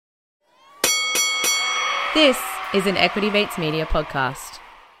This is an Equity Mates Media podcast.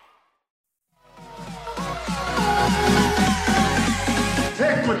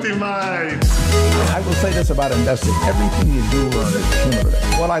 Equity Mates! I will say this about investing. Everything you do learn is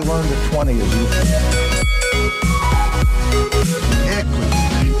cumulative. What I learned at 20 is useful.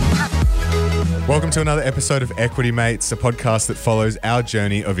 Welcome to another episode of Equity Mates, a podcast that follows our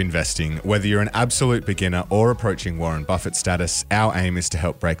journey of investing. Whether you're an absolute beginner or approaching Warren Buffett status, our aim is to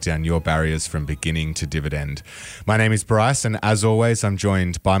help break down your barriers from beginning to dividend. My name is Bryce, and as always, I'm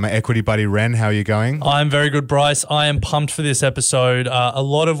joined by my equity buddy, Ren. How are you going? I'm very good, Bryce. I am pumped for this episode. A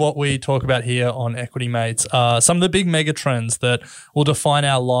lot of what we talk about here on Equity Mates are some of the big mega trends that will define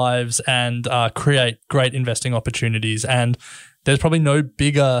our lives and create great investing opportunities. And there's probably no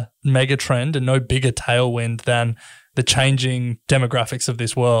bigger mega trend and no bigger tailwind than the changing demographics of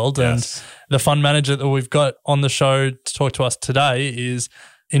this world. Yes. And the fund manager that we've got on the show to talk to us today is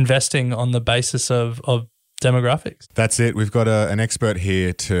investing on the basis of demographics. That's it. We've got an expert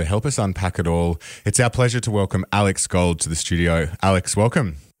here to help us unpack it all. It's our pleasure to welcome Alex Gold to the studio. Alex,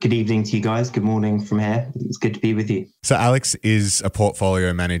 welcome. Good evening to you guys. Good morning from here. It's good to be with you. So Alex is a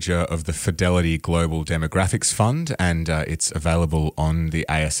portfolio manager of the Fidelity Global Demographics Fund, and it's available on the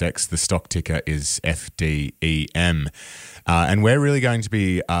ASX. The stock ticker is FDEM. And we're really going to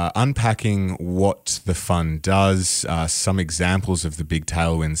be unpacking what the fund does, some examples of the big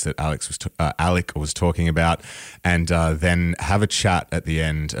tailwinds that Alec was talking about, and then have a chat at the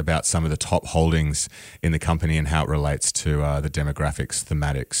end about some of the top holdings in the company and how it relates to the demographics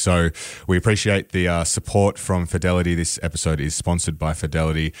thematic. So we appreciate the support from Fidelity. This episode is sponsored by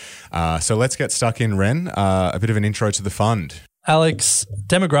Fidelity. So let's get stuck in, Ren. A bit of an intro to the fund. Alex,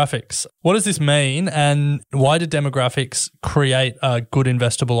 demographics. What does this mean, and why do demographics create a good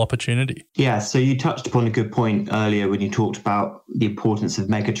investable opportunity? Yeah, so you touched upon a good point earlier when you talked about the importance of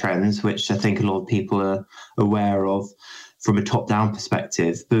megatrends, which I think a lot of people are aware of from a top-down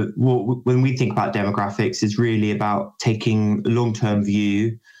perspective. But when we think about demographics, it's really about taking a long-term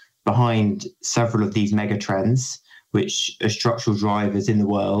view behind several of these megatrends, which are structural drivers in the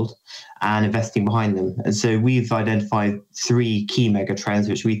world, and investing behind them. And so we've identified three key megatrends,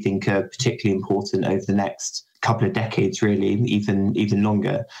 which we think are particularly important over the next couple of decades, really, even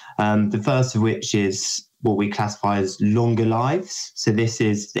longer. The first of which is what we classify as longer lives. So this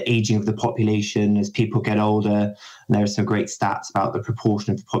is the aging of the population as people get older. And there are some great stats about the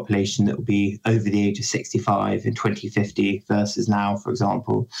proportion of the population that will be over the age of 65 in 2050 versus now, for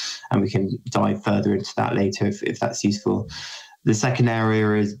example. And we can dive further into that later if that's useful. The second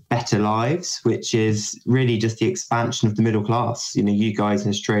area is better lives, which is really just the expansion of the middle class. You know, you guys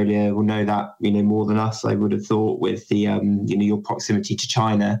in Australia will know that, more than us, I would have thought, with the, your proximity to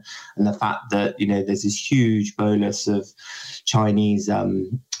China and the fact that, there's this huge bolus of Chinese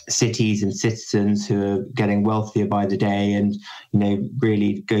cities and citizens who are getting wealthier by the day and,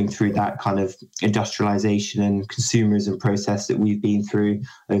 really going through that kind of industrialization and consumerism process that we've been through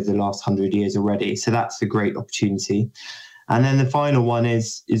over the last 100 years already. So that's a great opportunity. And then the final one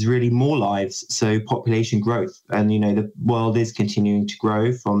is really more lives, so population growth. And, the world is continuing to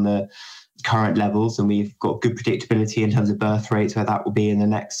grow from the current levels, and we've got good predictability in terms of birth rates, where that will be in the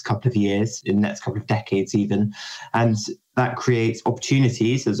next couple of years, in the next couple of decades even. And that creates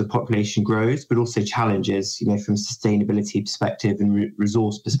opportunities as the population grows, but also challenges, from sustainability perspective and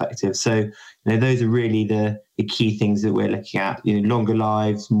resource perspective. So, those are really the key things that we're looking at. Longer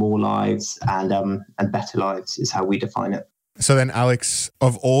lives, more lives, and better lives is how we define it. So then, Alex,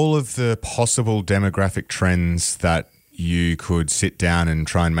 of all of the possible demographic trends that you could sit down and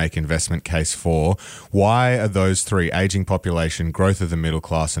try and make investment case for, why are those three, aging population, growth of the middle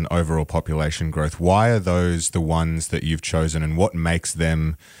class, and overall population growth, why are those the ones that you've chosen, and what makes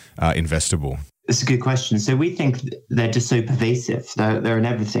them investable? It's a good question. So we think they're just so pervasive. They're in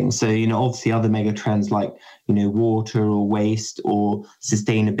everything. So, obviously other mega trends like, water or waste or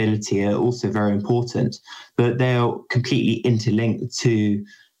sustainability are also very important, but they're completely interlinked to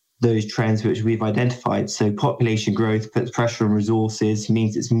those trends which we've identified. So population growth puts pressure on resources,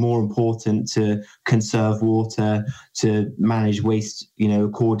 means it's more important to conserve water, to manage waste,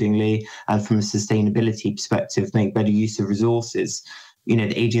 accordingly, and from a sustainability perspective, make better use of resources. The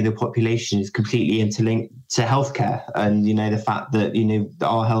aging of the population is completely interlinked to healthcare, and the fact that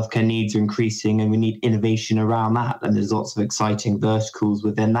our healthcare needs are increasing and we need innovation around that, and there's lots of exciting verticals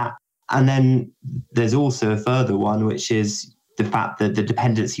within that. And then there's also a further one, which is the fact that the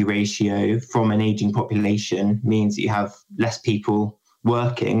dependency ratio from an aging population means that you have less people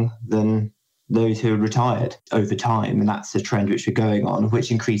working than those who are retired over time. And that's the trend which we're going on,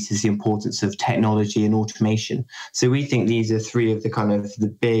 which increases the importance of technology and automation. So we think these are three of the kind of the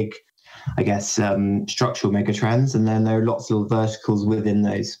big I guess, structural megatrends, and then there are lots of verticals within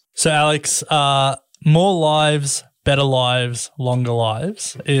those. So, Alex, more lives, better lives, longer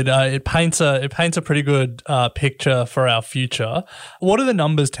lives. It paints a pretty good picture for our future. What are the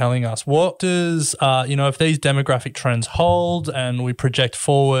numbers telling us? What does if these demographic trends hold and we project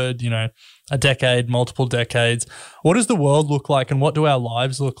forward, a decade, multiple decades, what does the world look like, and what do our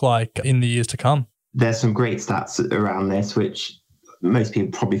lives look like in the years to come? There's some great stats around this, which most people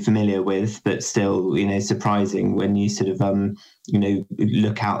are probably familiar with, but still, surprising when you sort of,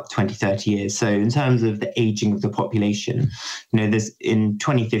 look out 20, 30 years. So in terms of the aging of the population, there's in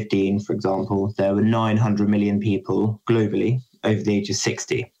 2015, for example, there were 900 million people globally over the age of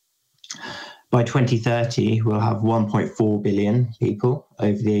 60. By 2030, we'll have 1.4 billion people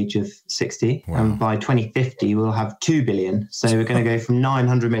over the age of 60. Wow. And by 2050, we'll have 2 billion. So we're going to go from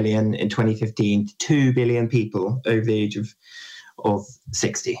 900 million in 2015 to 2 billion people over the age of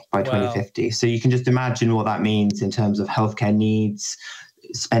 60 by 2050. Wow. So you can just imagine what that means in terms of healthcare needs,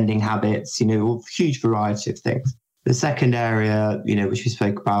 spending habits, a huge variety of things. The second area, which we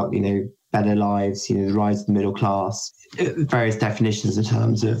spoke about, better lives, the rise of the middle class, various definitions in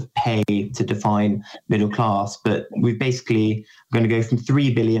terms of pay to define middle class. But we basically are going to go from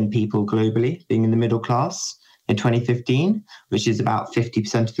 3 billion people globally being in the middle class in 2015, which is about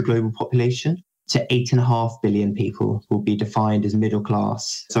 50% of the global population, to 8.5 billion people will be defined as middle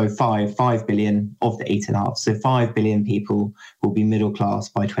class. So 5 billion of the 8.5. So 5 billion people will be middle class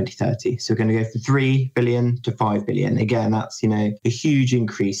by 2030. So we're going to go from 3 billion to 5 billion. Again, that's, a huge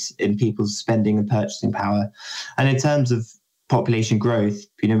increase in people's spending and purchasing power. And in terms of population growth,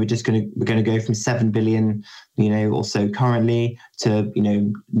 we're going to go from 7 billion, or so currently to,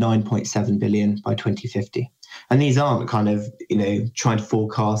 9.7 billion by 2050. And these aren't kind of, trying to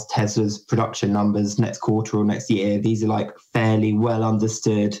forecast Tesla's production numbers next quarter or next year. These are like fairly well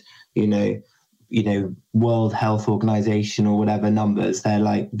understood, World Health Organization or whatever numbers.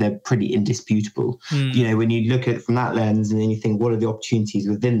 They're pretty indisputable. When you look at it from that lens and then you think, what are the opportunities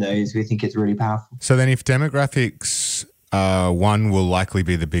within those? We think it's really powerful. So then if demographics, one, will likely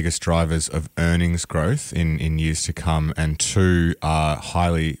be the biggest drivers of earnings growth in years to come, and two, are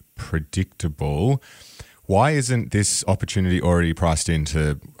highly predictable, why isn't this opportunity already priced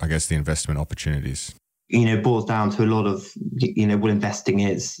into, I guess, the investment opportunities? It boils down to a lot of, what investing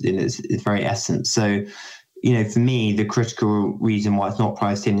is in its very essence. So, for me, the critical reason why it's not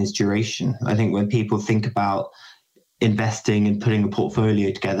priced in is duration. I think when people think about investing and putting a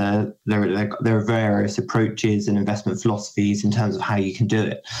portfolio together, there are various approaches and investment philosophies in terms of how you can do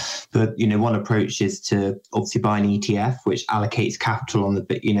it. But one approach is to obviously buy an ETF, which allocates capital on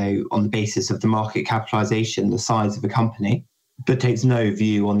the basis of the market capitalization, the size of a company, but takes no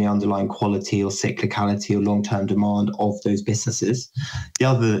view on the underlying quality or cyclicality or long-term demand of those businesses. The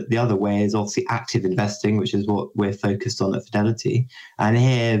other way is obviously active investing, which is what we're focused on at Fidelity. And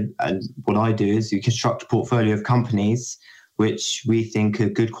here, and what I do is you construct a portfolio of companies which we think are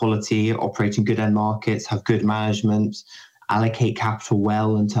good quality, operating good end markets, have good management, allocate capital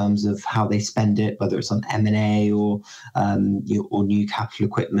well in terms of how they spend it, whether it's on M&A or new capital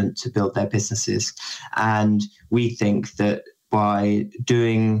equipment to build their businesses. And we think that by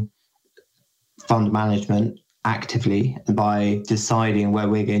doing fund management actively and by deciding where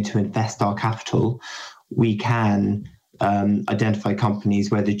we're going to invest our capital, we can identify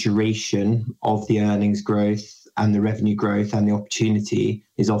companies where the duration of the earnings growth and the revenue growth and the opportunity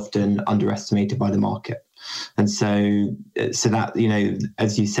is often underestimated by the market. And so that,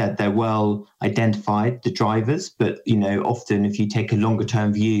 as you said, they're well identified, the drivers, but, often if you take a longer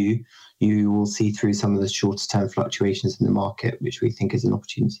term view, you will see through some of the shorter term fluctuations in the market, which we think is an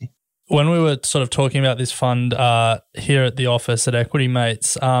opportunity. When we were sort of talking about this fund here at the office at Equity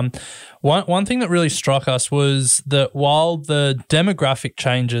Mates, one thing that really struck us was that while the demographic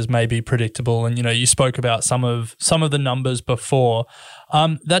changes may be predictable, and you spoke about some of the numbers before,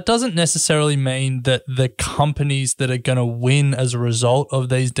 that doesn't necessarily mean that the companies that are going to win as a result of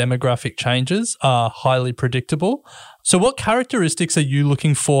these demographic changes are highly predictable. So what characteristics are you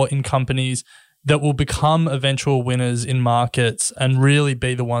looking for in companies that will become eventual winners in markets and really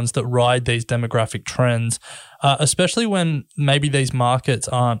be the ones that ride these demographic trends, especially when maybe these markets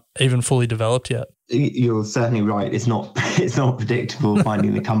aren't even fully developed yet? You're certainly right. It's not predictable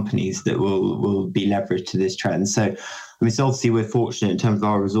finding the companies that will be leveraged to this trend. So, so obviously we're fortunate in terms of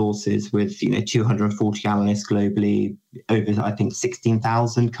our resources with 240 analysts globally, over I think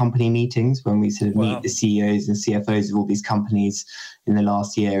 16,000 company meetings when we sort of meet the CEOs and CFOs of all these companies in the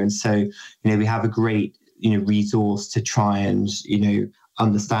last year. And so we have a great resource to try and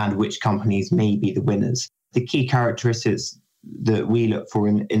understand which companies may be the winners. The key characteristics that we look for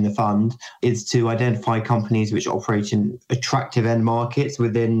in the fund is to identify companies which operate in attractive end markets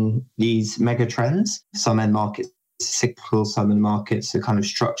within these mega trends. Some end markets are cyclical, some end markets are kind of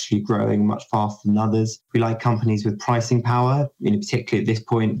structurally growing much faster than others. We like companies with pricing power, particularly at this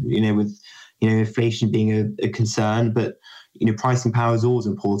point, with inflation being a concern, but pricing power is always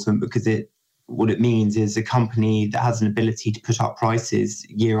important because what it means is a company that has an ability to put up prices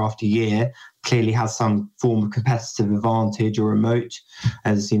year after year clearly has some form of competitive advantage or a moat,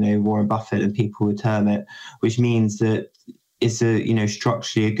 as Warren Buffett and people would term it, which means that it's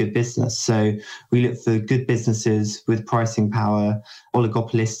structurally a good business. So we look for good businesses with pricing power,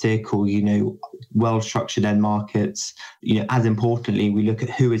 oligopolistic or well-structured end markets. As importantly, we look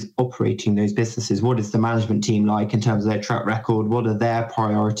at who is operating those businesses. What is the management team like in terms of their track record? What are their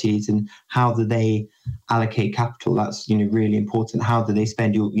priorities and how do they allocate capital? That's really important. How do they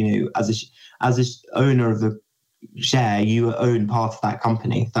spend as an owner of the share, you own part of that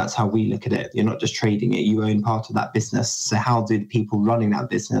company. That's how we look at it. You're not just trading it, you own part of that business. So how do the people running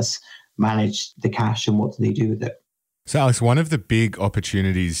that business manage the cash and what do they do with it? So Alex, one of the big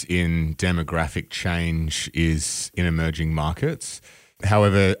opportunities in demographic change is in emerging markets.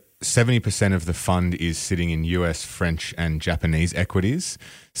 However, 70% of the fund is sitting in US, French and Japanese equities.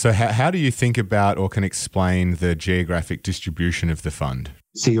 So how do you think about or can explain the geographic distribution of the fund?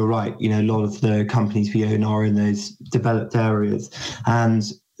 So you're right. A lot of the companies we own are in those developed areas. And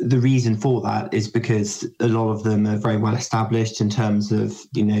the reason for that is because a lot of them are very well established in terms of,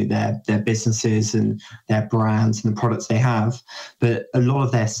 their businesses and their brands and the products they have. But a lot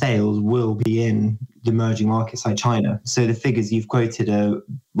of their sales will be in the emerging markets like China. So the figures you've quoted are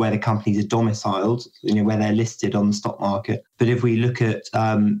where the companies are domiciled, where they're listed on the stock market. But if we look at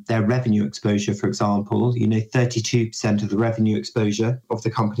their revenue exposure, for example, 32% of the revenue exposure of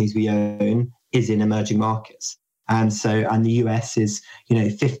the companies we own is in emerging markets. And the US is,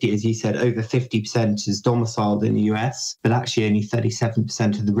 50, as you said, over 50% is domiciled in the US, but actually only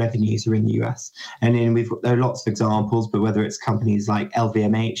 37% of the revenues are in the US. And then there are lots of examples, but whether it's companies like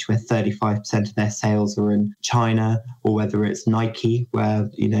LVMH, where 35% of their sales are in China, or whether it's Nike, where,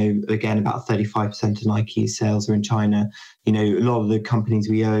 again, about 35% of Nike's sales are in China. A lot of the companies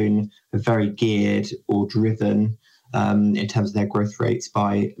we own are very geared or driven in terms of their growth rates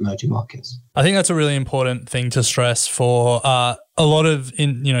by emerging markets. I think that's a really important thing to stress for a lot of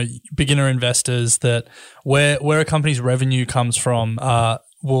beginner investors, that where a company's revenue comes from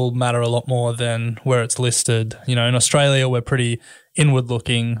will matter a lot more than where it's listed. In Australia, we're pretty inward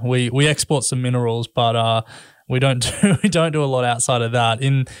looking. We export some minerals, but we don't do a lot outside of that.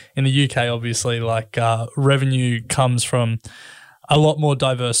 In the UK, obviously, revenue comes from a lot more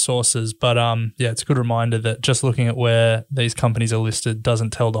diverse sources, but it's a good reminder that just looking at where these companies are listed doesn't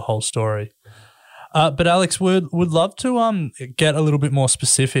tell the whole story. But Alex, would love to get a little bit more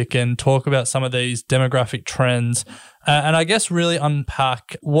specific and talk about some of these demographic trends, and I guess really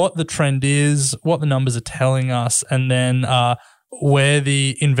unpack what the trend is, what the numbers are telling us, and then where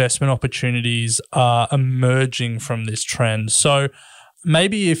the investment opportunities are emerging from this trend. So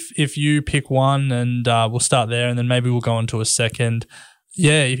maybe if you pick one, and we'll start there, and then maybe we'll go on to a second.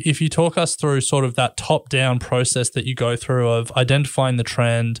 Yeah, if you talk us through sort of that top-down process that you go through of identifying the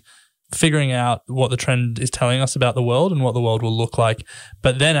trend, figuring out what the trend is telling us about the world and what the world will look like,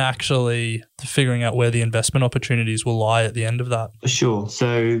 but then actually figuring out where the investment opportunities will lie at the end of that. Sure.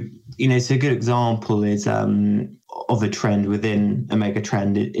 So, so a good example is of a trend within a mega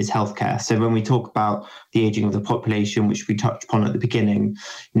trend is healthcare. So when we talk about the aging of the population, which we touched upon at the beginning,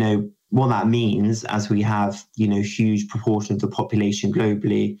 what that means, as we have, huge proportion of the population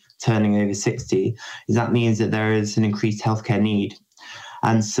globally turning over 60, is that means that there is an increased healthcare need.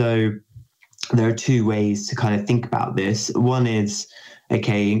 And so there are two ways to kind of think about this. One is,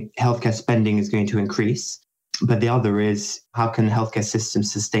 healthcare spending is going to increase, but the other is, how can healthcare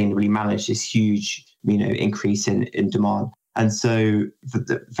systems sustainably manage this huge, increase in demand? And so for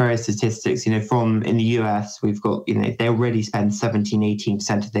the various statistics, from in the US, we've got, they already spend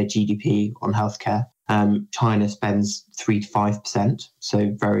 17-18% of their GDP on healthcare. China spends 3 to 5%,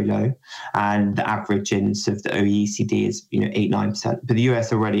 so very low. And the average in sort of the OECD is, 8-9%. But the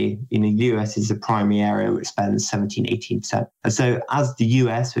US already, the US is the primary area which spends 17-18%. And so as the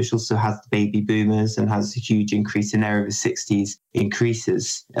US, which also has the baby boomers and has a huge increase in their over 60s,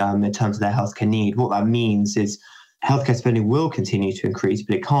 increases in terms of their healthcare need, what that means is healthcare spending will continue to increase,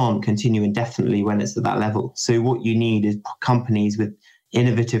 but it can't continue indefinitely when it's at that level. So what you need is companies with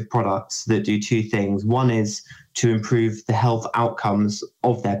innovative products that do two things. One is to improve the health outcomes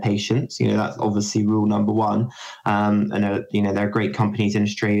of their patients. That's obviously rule number one. And there are great companies in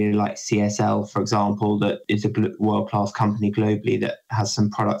Australia like CSL, for example, that is a world-class company globally that has some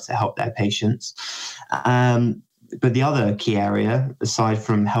products that help their patients. But the other key area, aside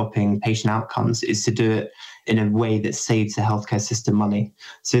from helping patient outcomes, is to do it in a way that saves the healthcare system money.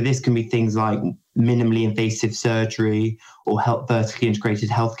 So this can be things like minimally invasive surgery or vertically integrated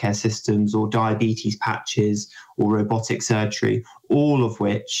healthcare systems or diabetes patches or robotic surgery, all of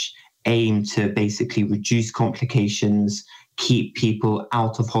which aim to basically reduce complications, keep people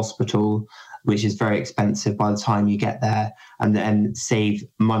out of hospital, which is very expensive by the time you get there, and then save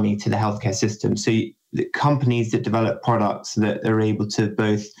money to the healthcare system. So the companies that develop products that are able to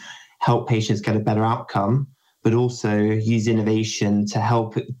both help patients get a better outcome, but also use innovation to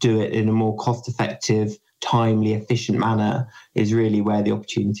help do it in a more cost-effective, timely, efficient manner is really where the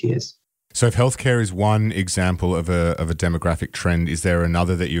opportunity is. So if healthcare is one example of a demographic trend, is there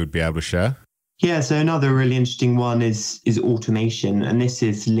another that you would be able to share? Yeah, so another really interesting one is automation, and this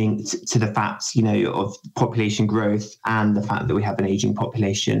is linked to the facts, of population growth and the fact that we have an aging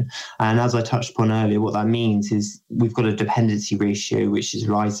population. And as I touched upon earlier, what that means is we've got a dependency ratio which is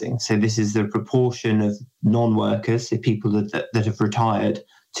rising. So this is the proportion of non-workers, so people that have retired,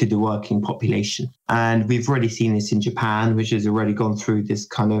 to the working population. And we've already seen this in Japan, which has already gone through this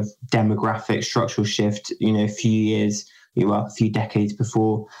kind of demographic structural shift, a few decades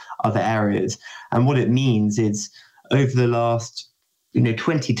before other areas. And what it means is over the last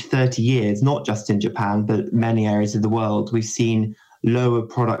 20 to 30 years, not just in Japan, but many areas of the world, we've seen lower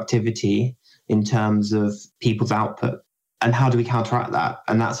productivity in terms of people's output. And how do we counteract that?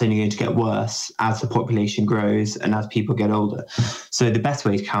 And that's only going to get worse as the population grows and as people get older. So the best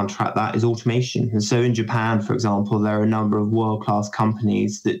way to counteract that is automation. And so in Japan, for example, there are a number of world-class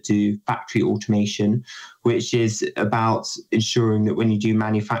companies that do factory automation, which is about ensuring that when you do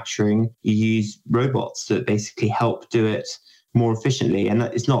manufacturing, you use robots that basically help do it more efficiently. And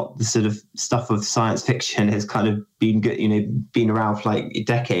it's not the sort of stuff of science fiction has kind of been good, been around for like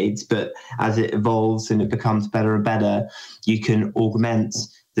decades, but as it evolves and it becomes better and better, you can augment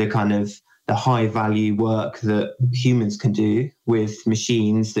the kind of the high value work that humans can do with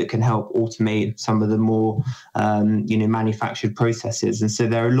machines that can help automate some of the more, manufactured processes. And so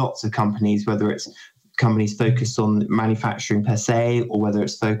there are lots of companies, whether it's companies focused on manufacturing per se, or whether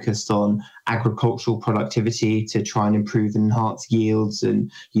it's focused on agricultural productivity to try and improve and enhance yields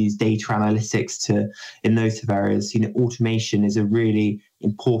and use data analytics in those sort of areas. Automation is a really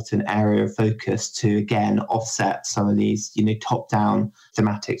important area of focus to, again, offset some of these, top-down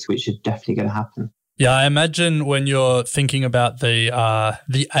thematics, which are definitely going to happen. Yeah, I imagine when you're thinking about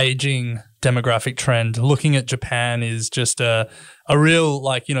the aging demographic trend, looking at Japan is just a real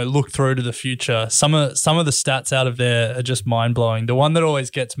look through to the future. Some of the stats out of there are just mind blowing. The one that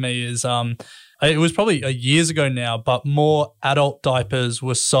always gets me is it was probably years ago now, but more adult diapers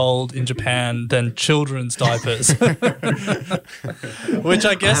were sold in Japan than children's diapers, which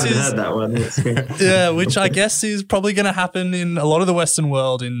I guess heard that one. which I guess is probably going to happen in a lot of the Western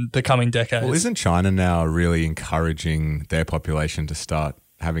world in the coming decades. Well, isn't China now really encouraging their population to start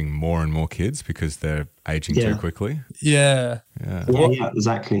having more and more kids because they're aging too quickly? Yeah,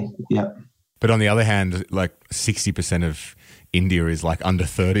 exactly. Yeah. But on the other hand, like 60% of India is like under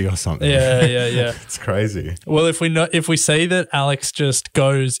 30 or something. Yeah. It's crazy. Well, if we see that Alex just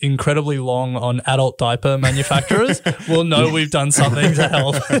goes incredibly long on adult diaper manufacturers, we'll know we've done something to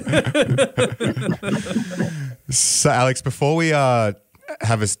help. So, Alex, before we have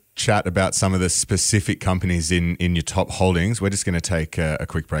a chat about some of the specific companies in your top holdings, we're just going to take a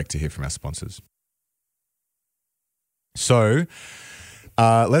quick break to hear from our sponsors. So,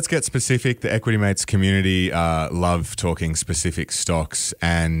 let's get specific. The Equity Mates community love talking specific stocks,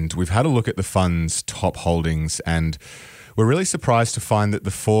 and we've had a look at the fund's top holdings, and we're really surprised to find that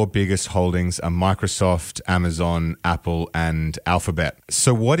the four biggest holdings are Microsoft, Amazon, Apple, and Alphabet.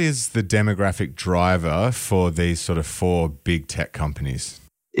 So what is the demographic driver for these sort of four big tech companies?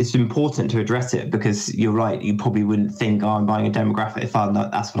 It's important to address it because you're right. You probably wouldn't think, I'm buying a demographic fund,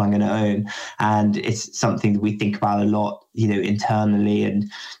 that's what I'm going to own. And it's something that we think about a lot, internally. And,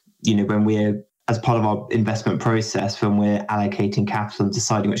 when we're, as part of our investment process, when we're allocating capital and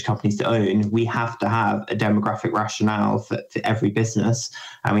deciding which companies to own, we have to have a demographic rationale for every business.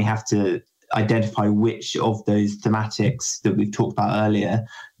 And we have to identify which of those thematics that we've talked about earlier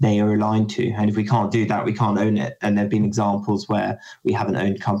they are aligned to. And if we can't do that, we can't own it. And there have been examples where we haven't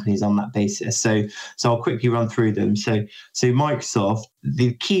owned companies on that basis. So I'll quickly run through them. So Microsoft,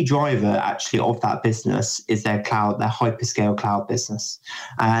 the key driver actually of that business is their hyperscale cloud business.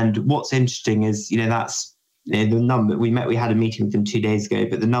 And what's interesting is, that's the number we had a meeting with them 2 days ago,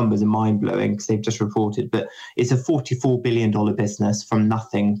 but the numbers are mind-blowing because they've just reported. But it's a $44 billion business from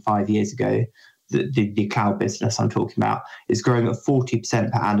nothing 5 years ago. The cloud business I'm talking about is growing at 40%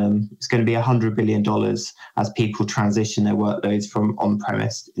 per annum. It's going to be $100 billion as people transition their workloads from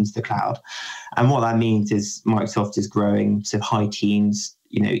on-premise into the cloud. And what that means is Microsoft is growing to high teens,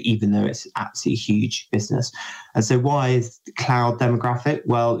 even though it's absolutely huge business. And so why is the cloud demographic?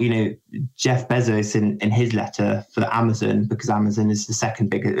 Well, Jeff Bezos in his letter for Amazon, because Amazon is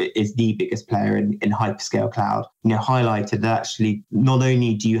the biggest player in hyperscale cloud, highlighted that actually not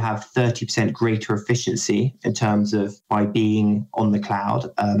only do you have 30% greater efficiency in terms of by being on the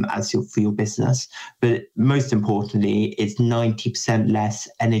cloud for your business, but most importantly, it's 90% less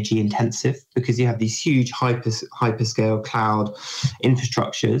energy intensive because you have these huge hyperscale cloud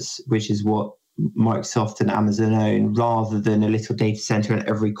infrastructures, which is what Microsoft and Amazon own, rather than a little data center in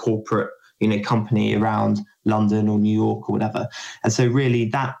every corporate company around London or New York or whatever. And so really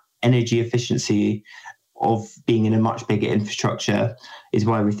that energy efficiency of being in a much bigger infrastructure is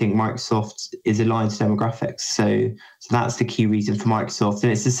why we think Microsoft is aligned to demographics. So that's the key reason for Microsoft.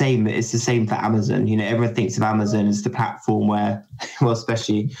 And it's the same for Amazon. Everyone thinks of Amazon as the platform where, well,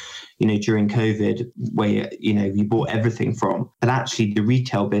 especially, during COVID, where, you bought everything from. But actually the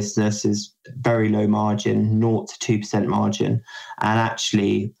retail business is very low margin, 0 to 2% margin. And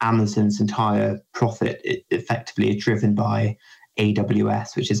actually Amazon's entire profit effectively is driven by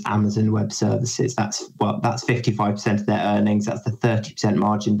AWS, which is Amazon Web Services. That's 55% of their earnings. That's the 30%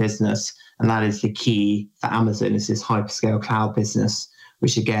 margin business. And that is the key for Amazon, is this hyperscale cloud business,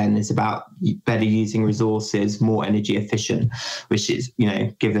 which again is about better using resources, more energy efficient, which is,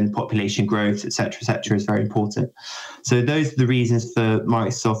 given population growth, et cetera, is very important. So those are the reasons for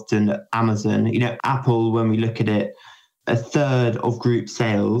Microsoft and Amazon. Apple, when we look at it, a third of group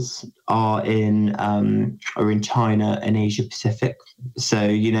sales are in China and Asia Pacific. So,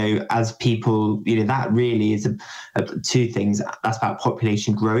 as people, that really is two things. That's about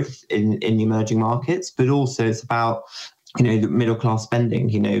population growth in the emerging markets, but also it's about, the middle class spending.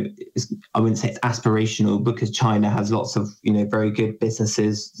 I wouldn't say it's aspirational because China has lots of, very good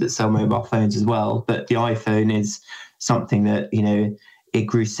businesses that sell mobile phones as well. But the iPhone is something that, it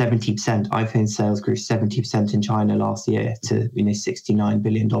grew 70%. iPhone sales grew 70% in China last year to $69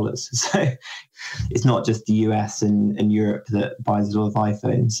 billion. So it's not just the US and Europe that buys a lot of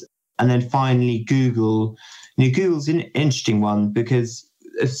iPhones. And then finally, Google. Google's an interesting one because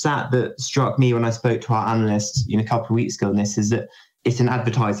a stat that struck me when I spoke to our analysts a couple of weeks ago on this is that it's an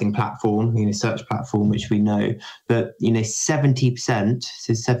advertising platform, search platform, which we know, but 70%,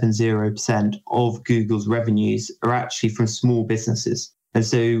 so 70% of Google's revenues are actually from small businesses. And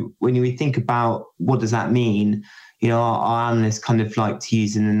so when we think about what does that mean, our analysts kind of like to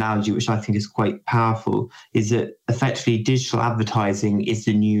use an analogy, which I think is quite powerful, is that effectively digital advertising is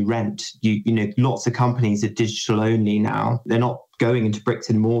the new rent. Lots of companies are digital only now. They're not going into bricks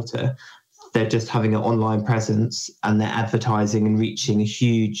and mortar. They're just having an online presence and they're advertising and reaching a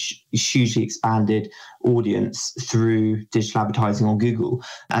hugely expanded audience through digital advertising on Google.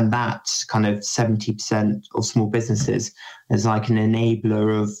 And that kind of 70% of small businesses is like an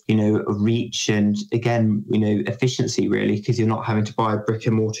enabler of, of reach and again, efficiency really, because you're not having to buy a brick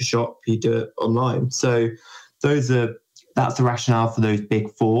and mortar shop, you do it online. So that's the rationale for those big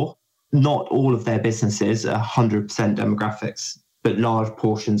four. Not all of their businesses are 100% demographics, but large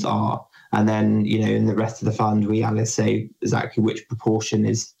portions are. And then, in the rest of the fund, we analysts say exactly which proportion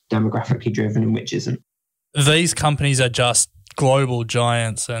is demographically driven and which isn't. These companies are just global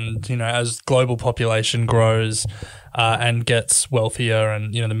giants. And, as global population grows and gets wealthier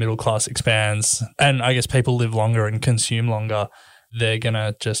and, the middle class expands and I guess people live longer and consume longer, they're going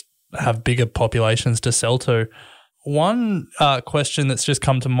to just have bigger populations to sell to. One question that's just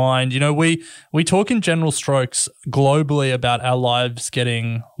come to mind, we talk in general strokes globally about our lives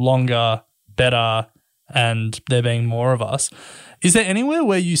getting longer, better, and there being more of us. Is there anywhere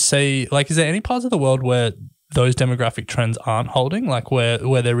where you see, is there any parts of the world where those demographic trends aren't holding,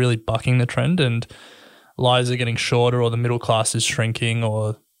 where they're really bucking the trend and lives are getting shorter or the middle class is shrinking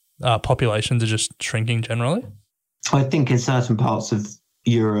or populations are just shrinking generally? I think in certain parts of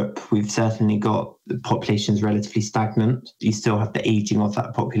Europe, we've certainly got the population's relatively stagnant. You still have the aging of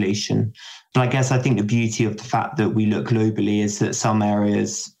that population. But I think the beauty of the fact that we look globally is that some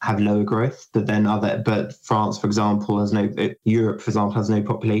areas have lower growth, but France, for example, Europe, for example, has no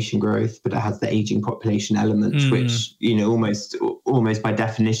population growth, but it has the aging population element, which, almost by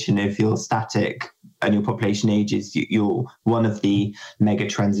definition, if you're static and your population ages, you're one of the mega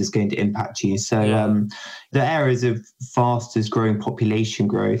trends is going to impact you. So the areas of fastest growing population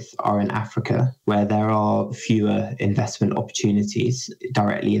growth are in Africa, where there are fewer investment opportunities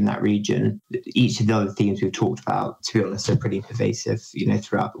directly in that region. Each of the other themes we've talked about, to be honest, are pretty pervasive,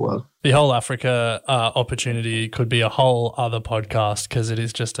 throughout the world. The whole Africa opportunity could be a whole other podcast, because it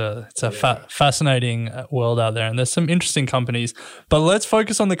is just fascinating world out there, and there's some interesting companies. But let's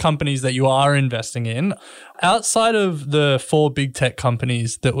focus on the companies that you are investing in. Outside of the 4 big tech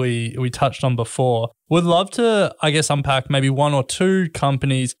companies that we touched on before, would love to, unpack maybe 1 or 2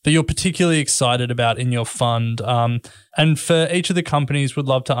 companies that you're particularly excited about in your fund. And for each of the companies, would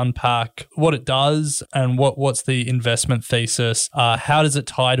love to unpack what it does and what's the investment thesis, how does it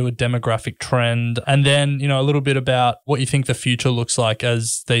tie to a demographic trend, and then, a little bit about what you think the future looks like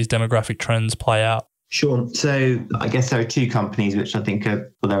as these demographic trends play out. Sure. So I guess there are 2 companies which I think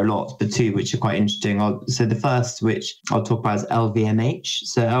there are lots, but 2 which are quite interesting. So the first, which I'll talk about, is LVMH.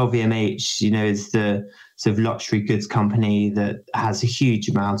 So LVMH, is the sort of luxury goods company that has a huge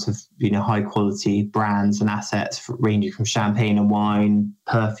amount of, high quality brands and assets ranging from champagne and wine,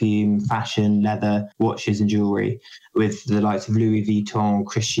 perfume, fashion, leather, watches and jewelry, with the likes of Louis Vuitton,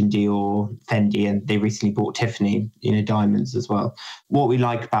 Christian Dior, Fendi, and they recently bought Tiffany, diamonds as well. What we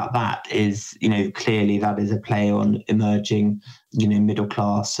like about that is, clearly that is a play on emerging, middle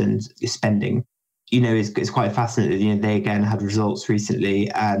class and spending. It's quite fascinating. They again had results recently,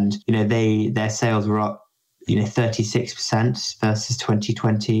 and their sales were up 36% versus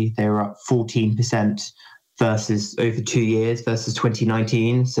 2020. They were up 14% versus over 2 years versus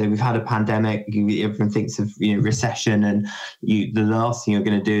 2019. So we've had a pandemic. Everyone thinks of recession, and the last thing you're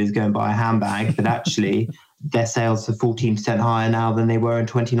going to do is go and buy a handbag. But actually, their sales are 14% higher now than they were in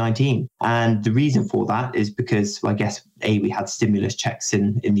 2019. And the reason for that is because, I guess, we had stimulus checks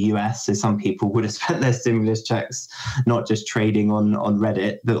in the US. So some people would have spent their stimulus checks not just trading on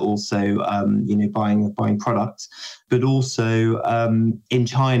Reddit, but also, buying products. But also in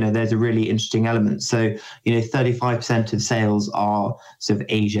China, there's a really interesting element. So, 35% of sales are sort of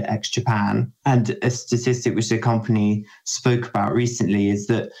Asia ex Japan. And a statistic which the company spoke about recently is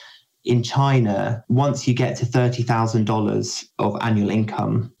that in China, once you get to $30,000 of annual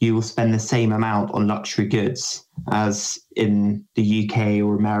income, you will spend the same amount on luxury goods as in the UK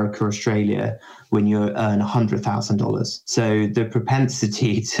or America or Australia when you earn $100,000. So the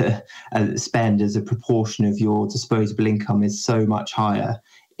propensity to spend as a proportion of your disposable income is so much higher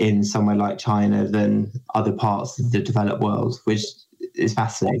in somewhere like China than other parts of the developed world, which is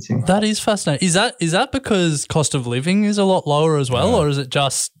fascinating. That is fascinating. Is that because cost of living is a lot lower as well, or is it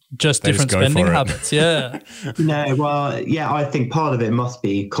just different spending habits? Yeah. No, well, yeah, I think part of it must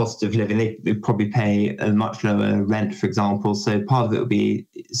be cost of living. They probably pay a much lower rent, for example. So part of it will be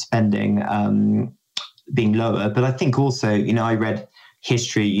spending being lower. But I think also, I read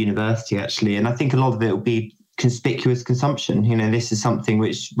history at university actually, and I think a lot of it will be conspicuous consumption. This is something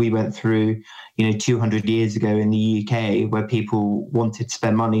which we went through, 200 years ago in the UK, where people wanted to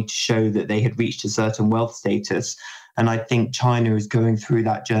spend money to show that they had reached a certain wealth status. And I think China is going through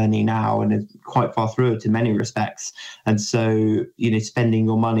that journey now and is quite far through it in many respects. And so, spending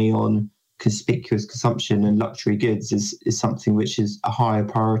your money on conspicuous consumption and luxury goods is something which is a higher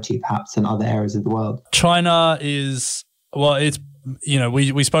priority perhaps than other areas of the world. China is, well, it's,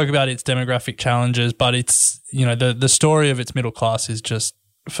 we spoke about its demographic challenges, but it's, the story of its middle class is just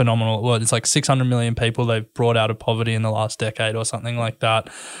phenomenal. Well, it's like 600 million people they've brought out of poverty in the last decade or something like that.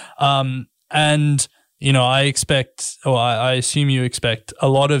 And I assume you expect a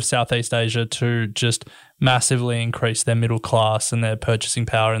lot of Southeast Asia to just massively increase their middle class and their purchasing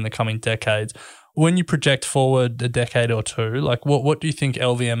power in the coming decades. When you project forward a decade or two, like what do you think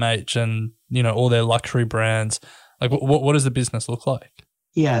LVMH and, all their luxury brands, like what does the business look like?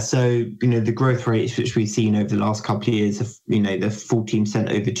 Yeah, so, the growth rates which we've seen over the last couple of years, the 14%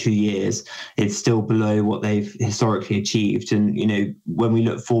 over 2 years, it's still below what they've historically achieved. And, when we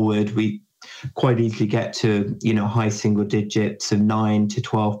look forward, we quite easily get to, high single digits of 9 to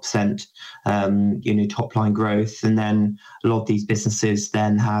 12%, top line growth. And then a lot of these businesses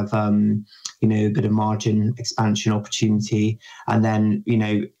then have, a bit of margin expansion opportunity. And then,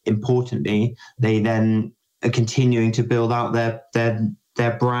 importantly, they then are continuing to build out their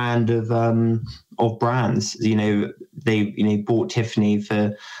their brand of brands. They bought Tiffany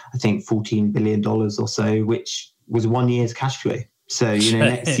for, I think, $14 billion or so, which was 1 year's cash flow. So,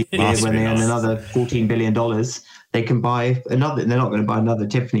 next year when they earn another $14 billion, they can buy another. They're not going to buy another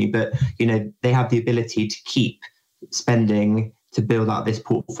Tiffany, but, they have the ability to keep spending to build out this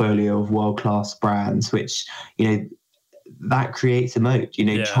portfolio of world-class brands, which, that creates a moat.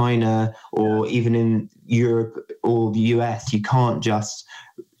 China or even in Europe or the US, you can't just,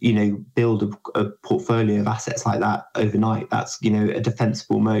 build a portfolio of assets like that overnight. That's, a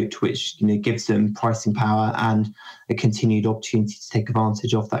defensible moat, which, gives them pricing power and a continued opportunity to take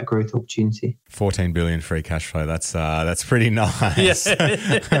advantage of that growth opportunity. 14 billion free cash flow. That's pretty nice.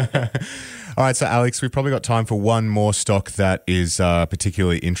 Yeah. All right, so Alex, we've probably got time for one more stock that is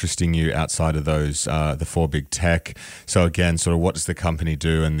particularly interesting you outside of those, the four big tech. So again, sort of what does the company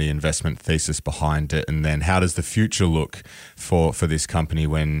do and the investment thesis behind it? And then how does the future look for this company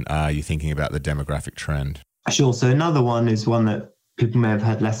when you're thinking about the demographic trend? Sure. So another one is one that people may have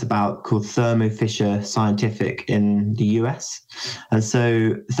heard less about, called Thermo Fisher Scientific in the US. And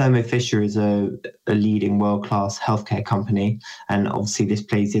so Thermo Fisher is a leading world-class healthcare company. And obviously this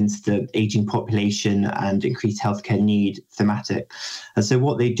plays into the aging population and increased healthcare need thematic. And so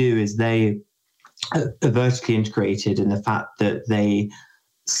what they do is they are vertically integrated in the fact that they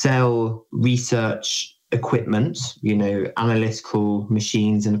sell research equipment, analytical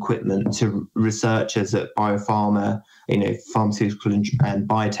machines and equipment to researchers at biopharma, pharmaceutical and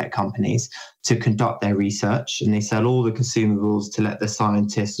biotech companies to conduct their research. And they sell all the consumables to let the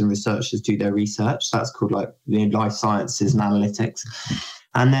scientists and researchers do their research. That's called life sciences and analytics.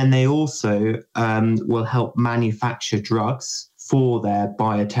 And then they also will help manufacture drugs for their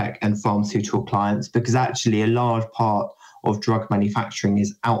biotech and pharmaceutical clients, because actually a large part of drug manufacturing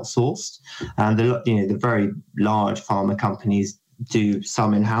is outsourced, and the very large pharma companies do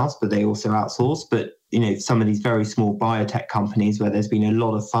some in-house, but they also outsource. But some of these very small biotech companies, where there's been a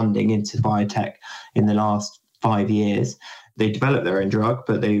lot of funding into biotech in the last 5 years, they develop their own drug,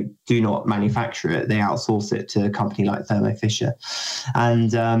 but they do not manufacture it. They outsource it to a company like Thermo Fisher. And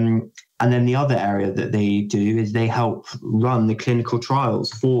then the other area that they do is they help run the clinical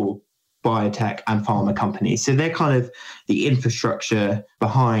trials for biotech and pharma companies. So they're kind of the infrastructure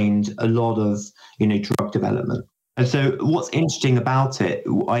behind a lot of, drug development. And so what's interesting about it,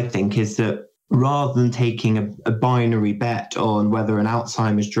 I think, is that rather than taking a binary bet on whether an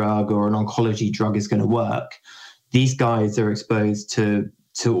Alzheimer's drug or an oncology drug is going to work, these guys are exposed to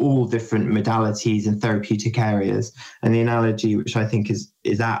all different modalities and therapeutic areas. And the analogy, which I think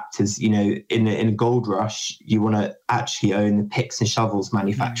is apt, is, in a gold rush, you want to actually own the picks and shovels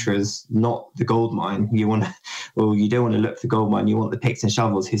manufacturers, not the gold mine. You don't want to look for the gold mine. You want the picks and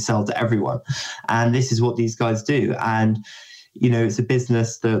shovels who sell to everyone. And this is what these guys do. And, it's a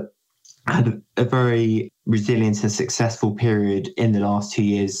business that had a very resilient and successful period in the last 2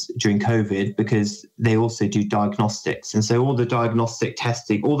 years during COVID, because they also do diagnostics. And so all the diagnostic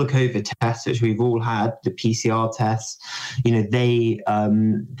testing, all the COVID tests, which we've all had, the PCR tests,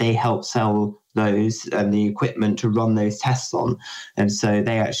 they help sell those and the equipment to run those tests on. And so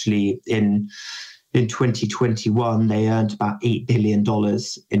they actually, in 2021, they earned about $8 billion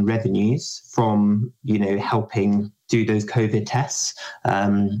in revenues from, helping do those COVID tests,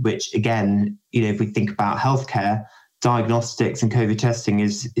 which again, if we think about healthcare, diagnostics and COVID testing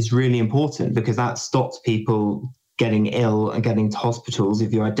is really important, because that stops people getting ill and getting to hospitals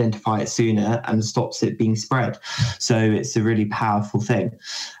if you identify it sooner, and stops it being spread. So it's a really powerful thing.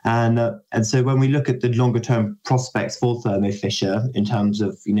 And so when we look at the longer term prospects for Thermo Fisher in terms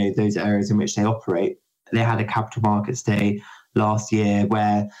of, those areas in which they operate, they had a capital markets day last year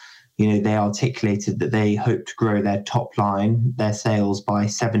where they articulated that they hope to grow their top line, their sales, by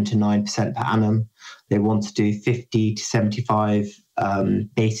 7 to 9% per annum. They want to do 50 to 75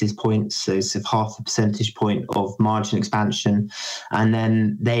 basis points, so half a percentage point of margin expansion. And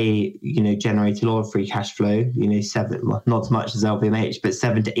then they, generate a lot of free cash flow, not as much as LVMH, but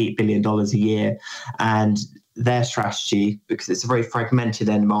 $7 to $8 billion a year. And their strategy, because it's a very fragmented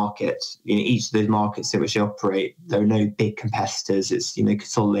end market, each of those markets in which they operate, there are no big competitors. It's,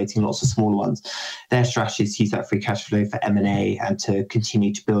 consolidating lots of smaller ones. Their strategy is to use that free cash flow for M&A and to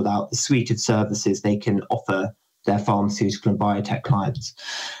continue to build out the suite of services they can offer their pharmaceutical and biotech clients.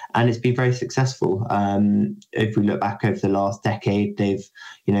 And it's been very successful. If we look back over the last decade, they've,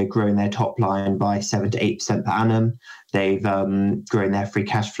 grown their top line by 7 to 8% per annum. They've grown their free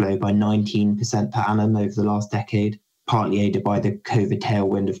cash flow by 19% per annum over the last decade. partly aided by the COVID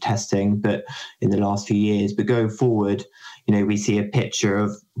tailwind of testing, but in the last few years. But going forward, we see a picture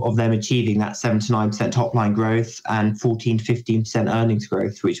of them achieving that 7 to 9% top line growth and 14 to 15% earnings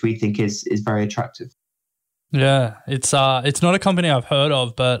growth, which we think is very attractive. Yeah, it's not a company I've heard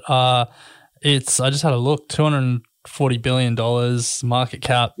of, but I just had a look, $240 billion market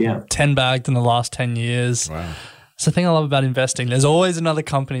cap, 10 bagged in the last 10 years. Wow. It's the thing I love about investing. There's always another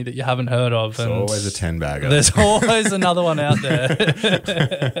company that you haven't heard of. There's always a 10-bagger. There's always another one out there.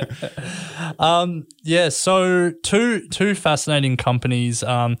 So two fascinating companies,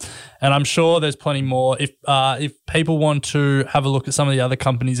 and I'm sure there's plenty more. If people want to have a look at some of the other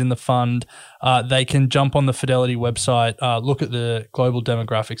companies in the fund, they can jump on the Fidelity website, look at the Global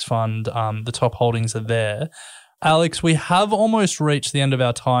Demographics Fund. The top holdings are there. Alex, we have almost reached the end of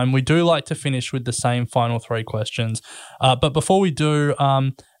our time. We do like to finish with the same final 3 questions. But before we do,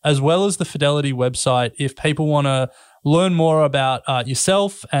 as well as the Fidelity website, if people want to learn more about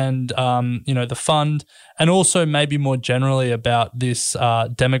yourself and the fund, and also maybe more generally about this these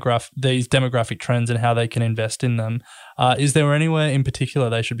demographic trends and how they can invest in them, is there anywhere in particular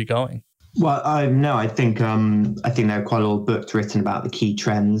they should be going? Well, I think there are quite a lot of books written about the key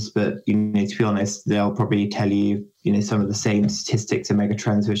trends, but to be honest, they'll probably tell you some of the same statistics and mega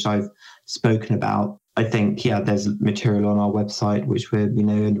trends which I've spoken about. I think there's material on our website which we're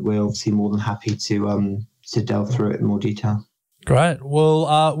obviously more than happy to delve through it in more detail. Great.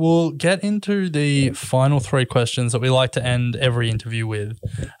 Well, we'll get into the final 3 questions that we like to end every interview with,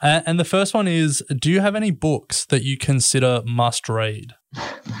 and the first one is: do you have any books that you consider must read?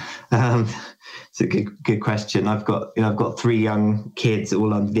 It's a good question. I've got 3 young kids,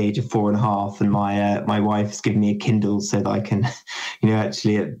 all under the age of 4.5, and my wife has given me a Kindle so that I can,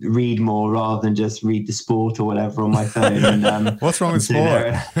 actually read more rather than just read the sport or whatever on my phone. And, what's wrong with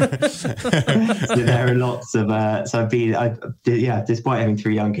sport? So there are lots of. Despite having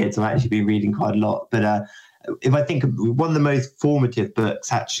 3 young kids, I've actually been reading quite a lot. But if I think one of the most formative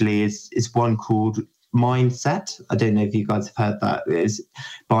books actually is one called Mindset. I don't know if you guys have heard that. It's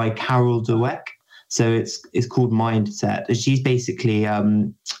by Carol Dweck. So it's called Mindset. She's basically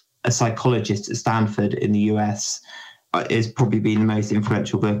a psychologist at Stanford in the US. It's probably been the most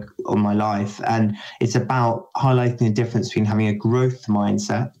influential book of my life. And it's about highlighting the difference between having a growth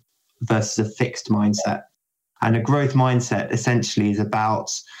mindset versus a fixed mindset. And a growth mindset essentially is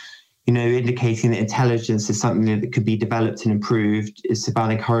about indicating that intelligence is something that could be developed and improved. It's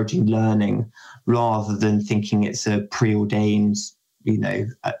about encouraging learning rather than thinking it's a preordained,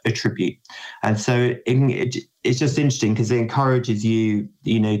 attribute. And so it's just interesting because it encourages you,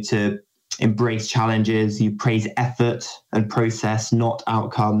 to embrace challenges. You praise effort and process, not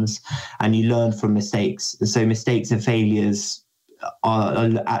outcomes, and you learn from mistakes. And so mistakes and failures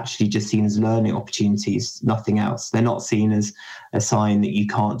are actually just seen as learning opportunities, nothing else. They're not seen as a sign that you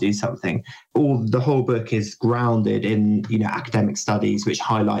can't do something. The whole book is grounded in academic studies which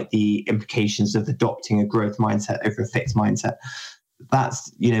highlight the implications of adopting a growth mindset over a fixed mindset.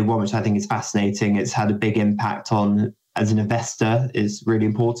 That's one which I think is fascinating. It's had a big impact on, as an investor, is really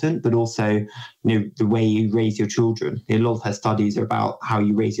important, but also the way you raise your children. A lot of her studies are about how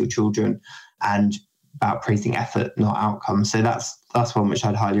you raise your children and about praising effort, not outcomes. So that's one which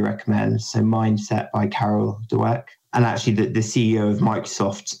I'd highly recommend. So Mindset by Carol Dweck. And actually the CEO of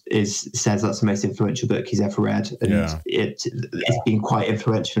Microsoft says that's the most influential book he's ever read. And it's been quite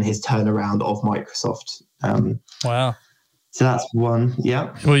influential in his turnaround of Microsoft. Wow. So that's one,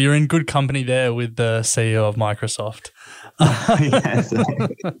 yeah. Well, you're in good company there with the CEO of Microsoft.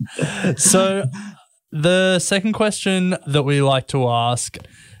 So the second question that we like to ask,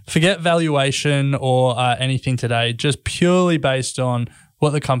 forget valuation or anything today, just purely based on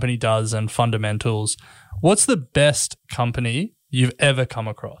what the company does and fundamentals. What's the best company you've ever come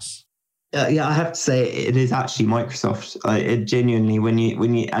across? I have to say it is actually Microsoft. It genuinely, when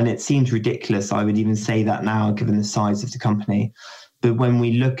you, and it seems ridiculous, I would even say that now, given the size of the company. But when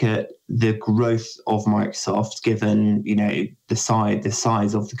we look at the growth of Microsoft, given the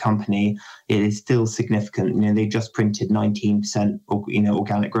size of the company, it is still significant. They just printed 19%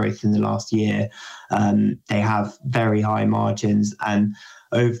 organic growth in the last year. They have very high margins, and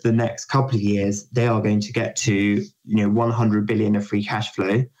over the next couple of years, they are going to get to 100 billion of free cash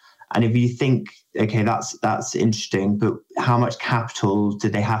flow. And if you think, okay, that's interesting, but how much capital do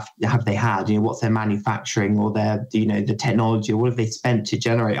they have they had? What's their manufacturing or their the technology, or what have they spent to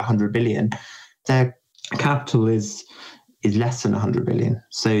generate 100 billion? Their capital is less than 100 billion.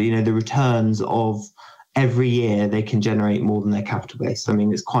 So the returns of every year they can generate more than their capital base. I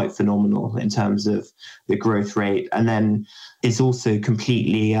mean, it's quite phenomenal in terms of the growth rate. And then it's also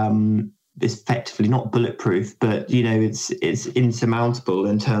completely effectively not bulletproof, but it's insurmountable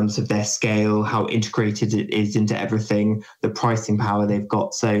in terms of their scale, how integrated it is into everything, the pricing power they've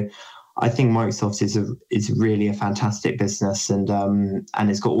got. So I think Microsoft is really a fantastic business, and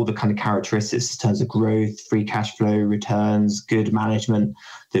it's got all the kind of characteristics in terms of growth, free cash flow, returns, good management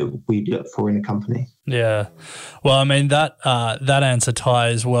that we look for in a company. Yeah. Well, I mean, that answer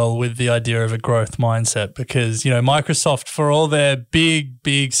ties well with the idea of a growth mindset, because, Microsoft, for all their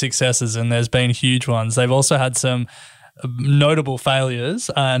big successes, and there's been huge ones, they've also had some notable failures,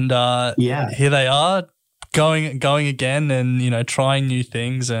 and here they are going again, and, trying new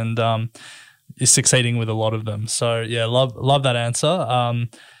things, and is succeeding with a lot of them. So yeah, love that answer.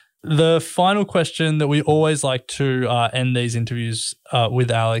 The final question that we always like to end these interviews with,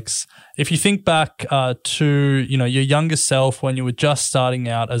 Alex, if you think back to your younger self when you were just starting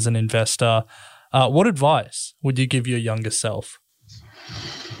out as an investor, what advice would you give your younger self?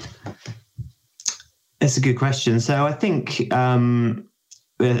 It's a good question. So I think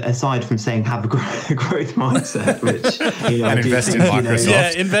aside from saying have a growth mindset, which and invest in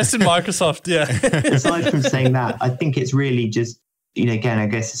Microsoft, invest in Microsoft. Aside from saying that, I think it's really just, again, I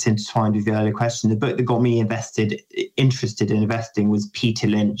guess it's intertwined with the earlier question. The book that got me interested in investing was Peter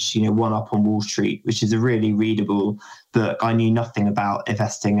Lynch, One Up on Wall Street, which is a really readable book. I knew nothing about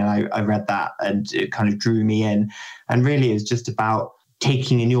investing, and I read that, and it kind of drew me in. And really, it's just about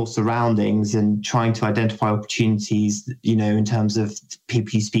taking in your surroundings and trying to identify opportunities, in terms of people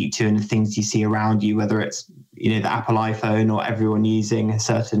you speak to and the things you see around you, whether it's, the Apple iPhone or everyone using a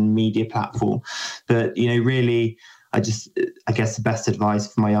certain media platform. But, really, I guess the best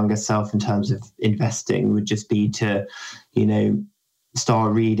advice for my younger self in terms of investing would just be to,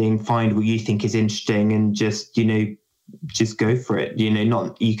 start reading, find what you think is interesting, and just go for it.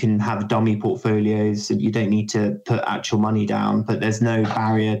 You can have dummy portfolios, and you don't need to put actual money down, but there's no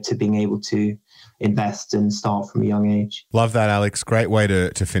barrier to being able to invest and start from a young age. Love that, Alex. Great way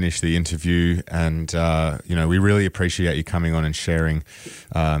to finish the interview. And, we really appreciate you coming on and sharing,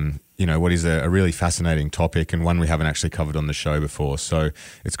 what is a really fascinating topic, and one we haven't actually covered on the show before. So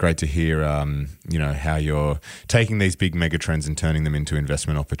it's great to hear, how you're taking these big mega trends and turning them into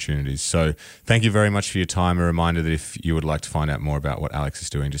investment opportunities. So thank you very much for your time. A reminder that if you would like to find out more about what Alex is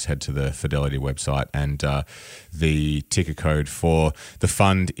doing, just head to the Fidelity website, and the ticker code for the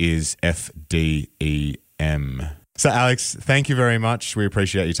fund is FDEM. So Alex, thank you very much. We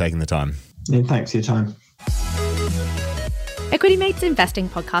appreciate you taking the time. Yeah, thanks for your time. Equity Mates Investing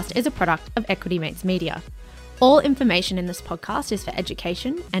Podcast is a product of Equity Mates Media. All information in this podcast is for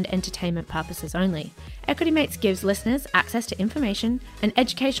education and entertainment purposes only. Equity Mates gives listeners access to information and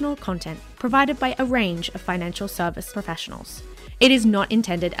educational content provided by a range of financial service professionals. It is not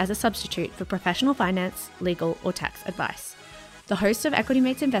intended as a substitute for professional finance, legal, or tax advice. The hosts of Equity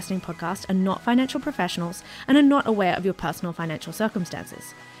Mates Investing Podcast are not financial professionals and are not aware of your personal financial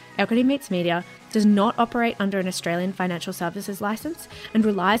circumstances. Equity Mates Media does not operate under an Australian Financial Services Licence and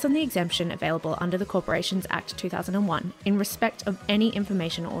relies on the exemption available under the Corporations Act 2001 in respect of any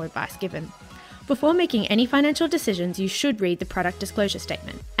information or advice given. Before making any financial decisions, you should read the product disclosure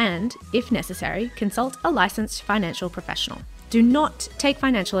statement and, if necessary, consult a licensed financial professional. Do not take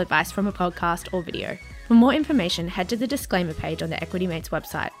financial advice from a podcast or video. For more information, head to the disclaimer page on the Equity Mates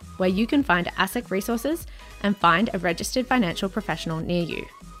website, where you can find ASIC resources and find a registered financial professional near you.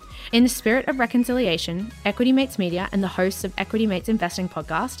 In the spirit of reconciliation, Equity Mates Media and the hosts of Equity Mates Investing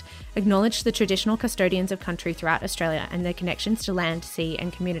Podcast acknowledge the traditional custodians of country throughout Australia and their connections to land, sea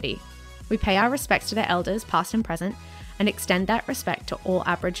and community. We pay our respects to their elders, past and present, and extend that respect to all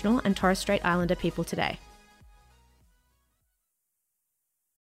Aboriginal and Torres Strait Islander people today.